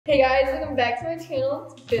Hey guys, welcome back to my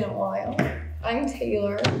channel. It's been a while. I'm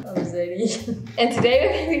Taylor. I'm Zadie. And today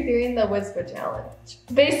we're going to be doing the Whisper Challenge.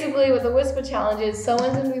 Basically, what the Whisper Challenge is,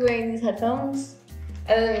 someone's going to be wearing these headphones,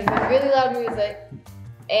 and then with really loud music,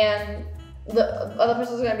 and the other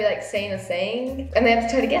person's going to be like saying a saying, and they have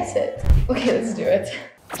to try to guess it. Okay, let's do it.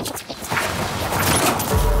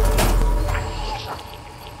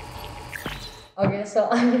 Okay, so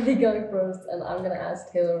I'm gonna be going first, and I'm gonna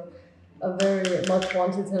ask Taylor a very much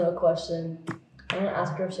wanted to know question. I'm gonna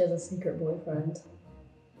ask her if she has a secret boyfriend.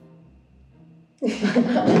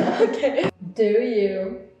 Okay. Do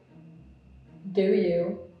you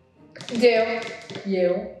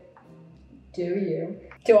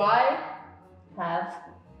I have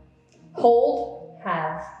hold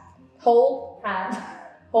have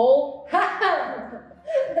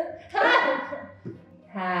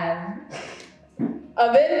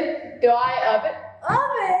oven? Do I oven?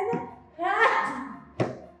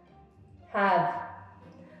 Have.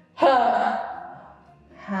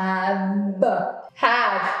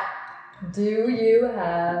 Do you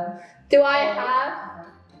have Do I have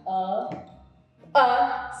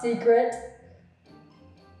a secret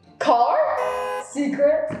car?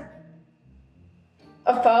 secret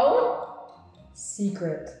A phone?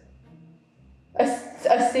 secret A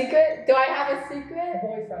secret? Do I have a secret?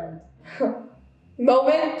 boyfriend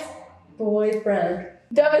Moment? boyfriend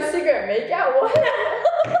Do I have a secret makeout? What?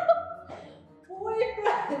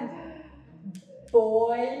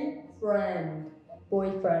 boyfriend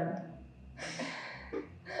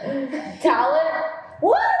Talent?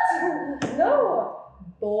 What? No.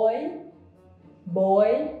 Boyfriend.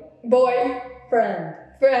 Friend?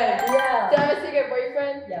 Yeah. Do I have a secret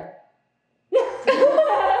boyfriend? Yeah.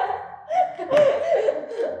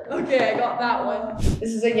 Okay, I got that one.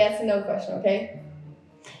 This is a yes and no question, okay?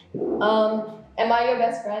 Am I your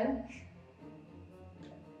best friend?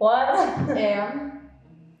 What? Am.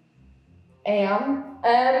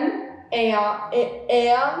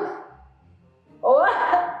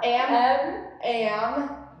 What? Am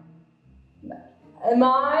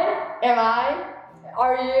I?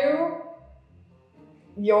 Are you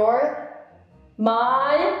your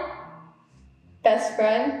my best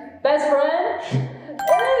friend? best friend?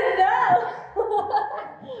 No.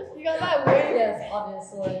 You got that way. Yes,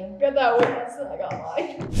 obviously. You got that way less than I got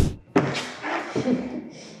mine.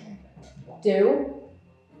 Do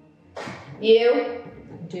You.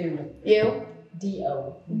 D-O.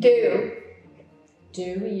 Do. Do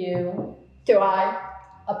you Do I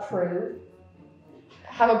approve?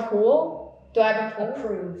 have a pool? Do I have a pool?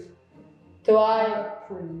 Approve. Do I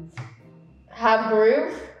Approve. have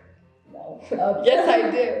groove? No. Yes, I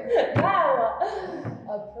do. No.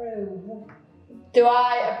 Approve. Do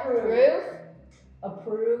I approve?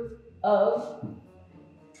 Approve of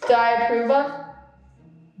Do I approve of?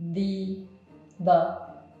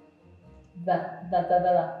 the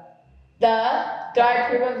Do I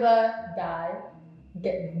approve of the? guy.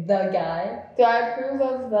 The guy. Do I approve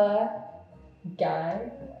of the?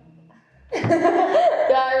 Guy. Do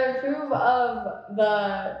I approve of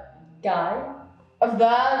the? Guy. Of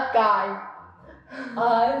the guy?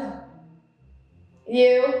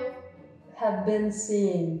 You. Have been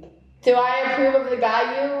seeing. Do I approve of the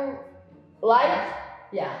guy you like?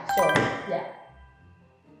 Yeah, sure. Yeah.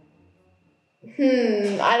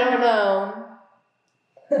 I don't know.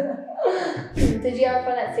 Did you have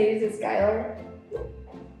fun at Sadie's with Skylar?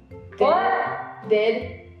 What?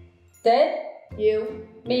 Did you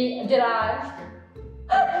Did I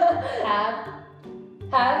have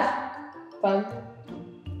fun?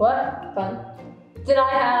 what? Fun? Did I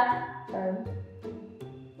have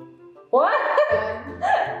what? Fun?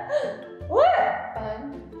 What? Fun?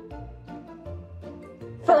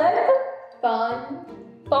 Fun? Fun?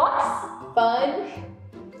 Fox? Fun?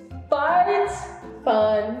 Fights?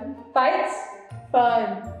 Fun? Fights? Fun?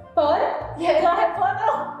 Fun? Yeah. Did I have fun?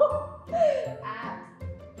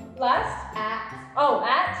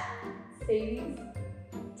 At Sadie's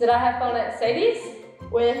Did I have fun at Sadie's?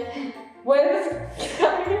 with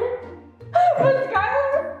Skylar? With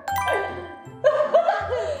Skylar?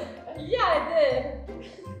 Yeah, I did.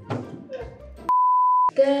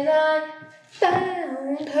 Then I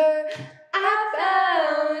found her, I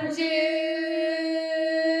found you.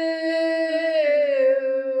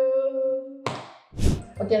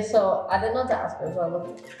 Okay, so I didn't know what to ask her, so I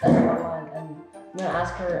looked at her online and I'm gonna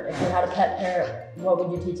ask her if you had a pet parrot, what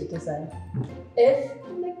would you teach it to say? If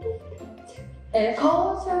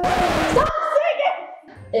Calls her. Stop singing!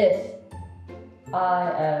 If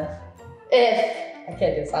I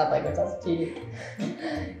can't do sign language, that's cheating.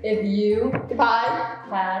 If you If I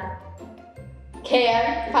had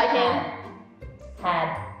can, if I can,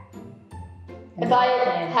 had If I had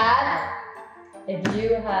a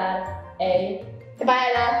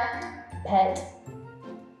pet.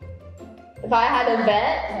 If I had a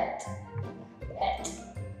vet.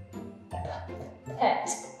 Pet.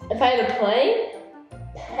 If I had a plane.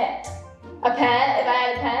 Pet. A pet. If I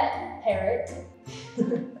had a pet. Parrot.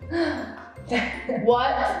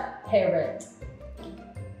 What? Parrot.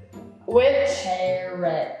 Which?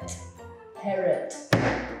 Parrot.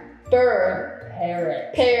 Bird.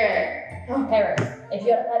 Parrot. Parrot. If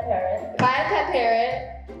you had a pet parrot. If I had a pet parrot.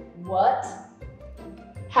 What?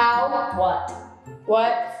 How? What?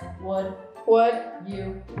 Would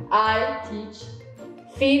You. I Teach.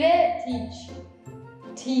 feed it? Teach.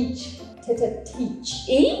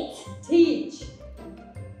 Eat? Teach.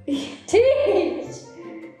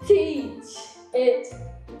 It.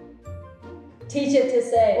 Teach it to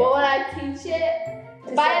say. What would I teach it?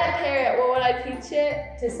 If I had a parrot, what would I teach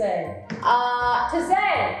it? To say. To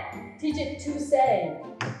say. Teach it to say.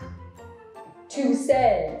 To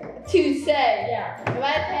say. Yeah. If I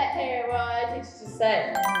had a pet parrot, what would I teach it to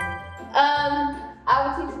say?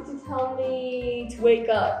 I would teach it to tell me to wake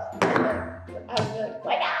up. I would be like,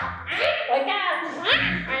 wake up! Wake up! Wake up! It's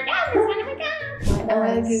time to wake up! And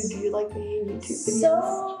what do you like the YouTube videos?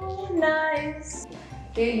 So nice.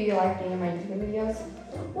 Do you like being in my YouTube videos?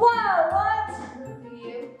 Wow, what? Do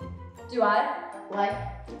you Do I like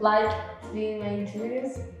like being in my YouTube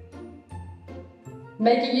videos?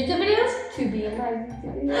 making YouTube videos? To be in my YouTube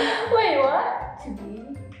videos? Wait, what? To be?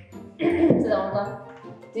 Say that one more time.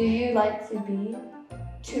 Do you like to be?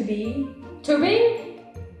 To be?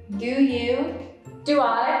 Do you Do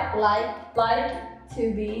I like to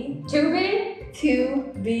to be? be? To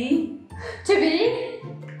be To be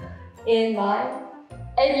in my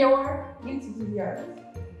in your YouTube videos?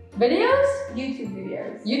 videos? YouTube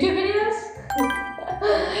videos. YouTube videos?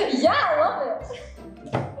 Yeah, I love it.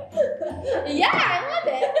 Yeah, I love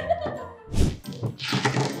it.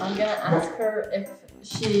 I'm gonna ask her if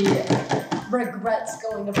she regrets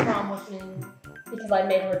going to prom with me because I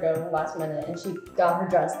made her go last minute and she got her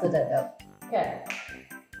dress the day of. Okay.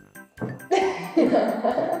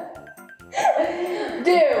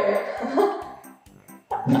 Do.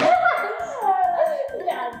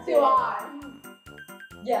 Yeah, Do I?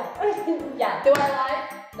 Yeah. Yeah. Do I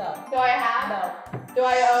like? No. Do I have? No. Do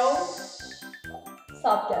I own?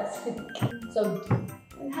 Stop guessing. So,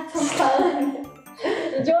 That's so fun.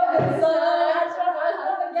 enjoy the sun.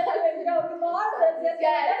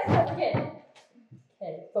 Okay.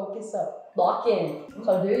 Okay, focus up. Lock in.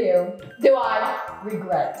 So, do you Do I?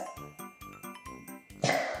 regret?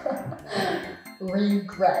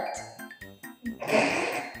 Regret.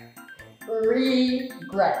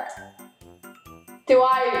 Regret. Do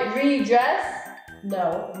I redress?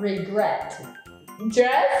 No, regret.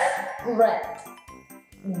 Dress? Gret.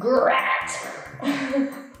 Gret.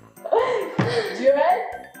 Dress?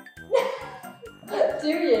 Do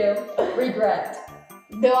you regret?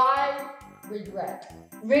 Do I Regret.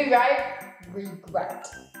 rewrite? Regret.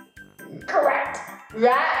 Correct.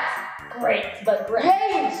 Rat? Great, but great.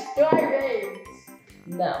 Rage? Do I rage?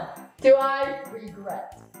 No. Do I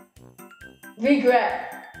Regret.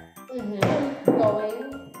 regret?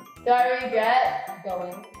 Going. Do I regret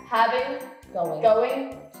Going. having? Going.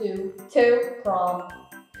 Going To. to Prom.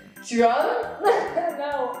 drum?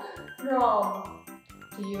 No. Prom.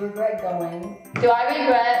 Do you regret going? Do I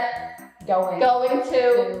regret Going. going to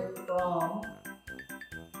To. Prom.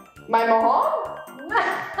 my mom?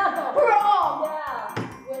 Prom? Yeah.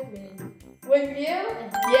 With me. With you?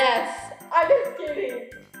 Yes. I'm just kidding.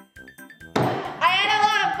 I had a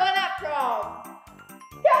lot of fun at prom.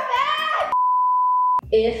 Come back!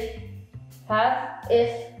 If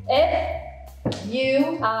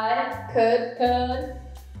you I could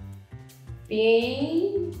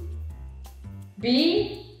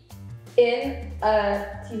be in a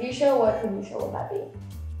TV show, what TV show would that be?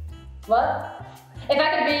 what? If I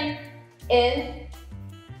could be In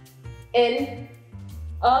any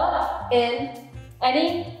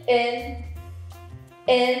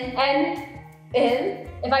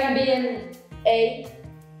if I could be in a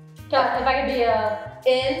if I could be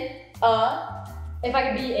if I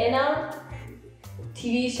could be in a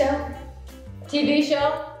TV show. TV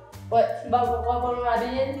show, What? what would I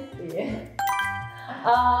be in? Yeah.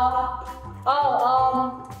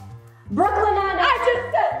 Brooklyn Nine-Nine. I just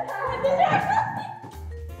said that.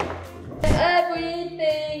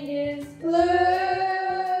 Everything is blue.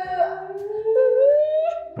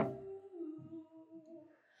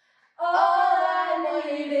 All I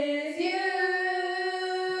need is you.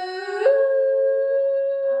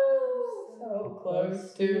 So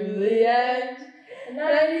close to the end, and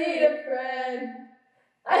I need a friend.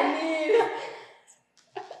 I need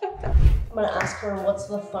I'm gonna ask her what's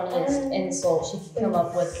the funniest insult she can come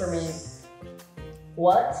up with for me.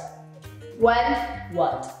 What? When?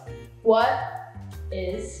 What What?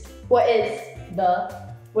 is What is? the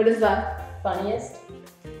What is the? funniest?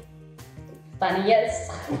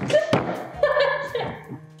 Funniest?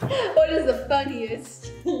 What is the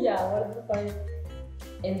funniest? Yeah, what is the funniest?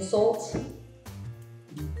 Insult?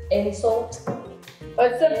 Insult?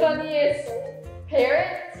 What's the funniest?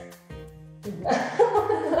 Parent?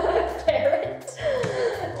 Parrot?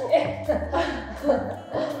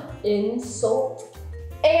 Insult?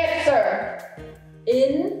 Answer.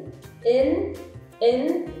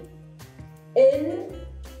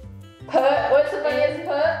 Put. What's the funniest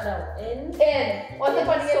put? No, In. What's the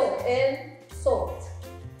funniest? In. Salt.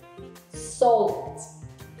 Salt.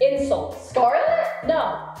 Insult. Scarlet?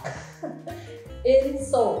 No.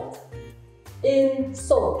 Insult.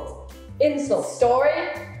 Insult. Insult. Story?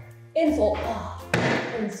 Insult.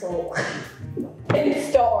 Insult. In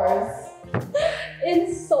stars.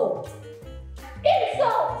 Insult.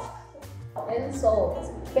 Insult.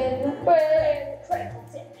 Insult. Been brain. Critical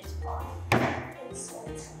damage on.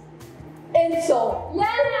 Insult. Insult. Yeah.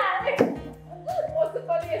 What's the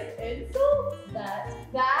funniest insult? That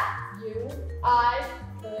You. I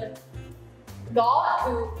Could.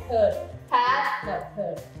 could Had. no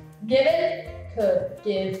could Given. could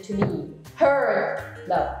give to me. Heard.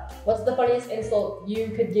 No. What's the funniest insult you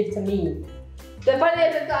could give to me? The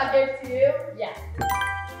funniest insult I gave to you? Yeah.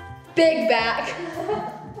 Big back.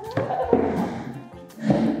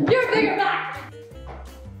 You're bigger back.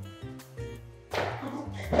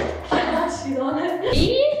 I lost you on it.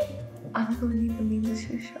 Me? I'm gonna need the means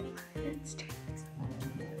to show.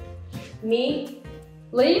 Me?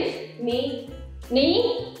 Leave? Me?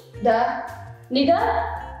 Ni? The. Nida?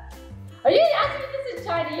 Are you asking me this in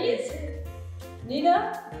Chinese? Nida?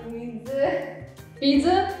 Means.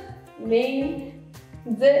 Pizza? Means.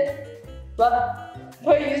 What?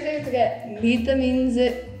 Wait, you say it again. Nita means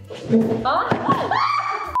it. Huh?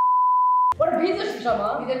 What a pizza 是什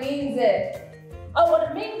么? Nita means it. Oh, what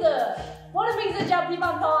it means 我的名字叫乒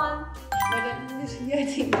乓汤.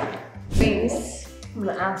 Means. I'm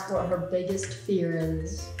gonna ask what her biggest fear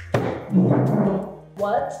is.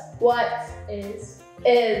 What is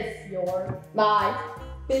your My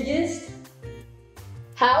biggest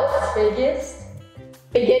house? biggest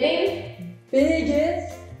Beginning?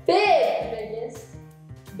 biggest Big. biggest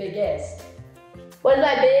biggest What is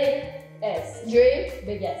my big S dream?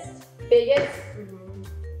 biggest Biggest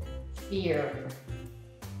fear?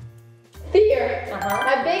 fear. Uh-huh.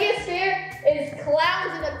 My biggest fear is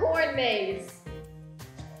clowns in a corn maze.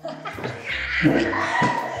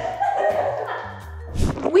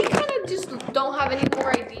 We kind of just don't have any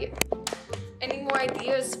more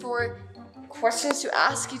ideas for questions to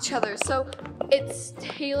ask each other. So it's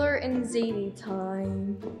Taylor and Zadie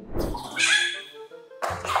time.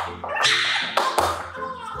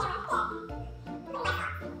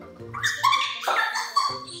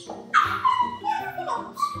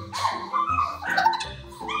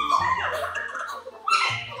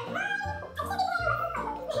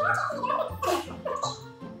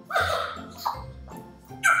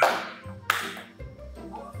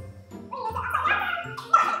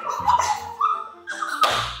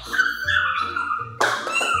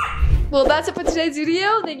 Well, that's it for today's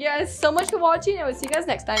video. Thank you guys so much for watching, and we'll see you guys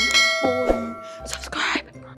next time. Bye.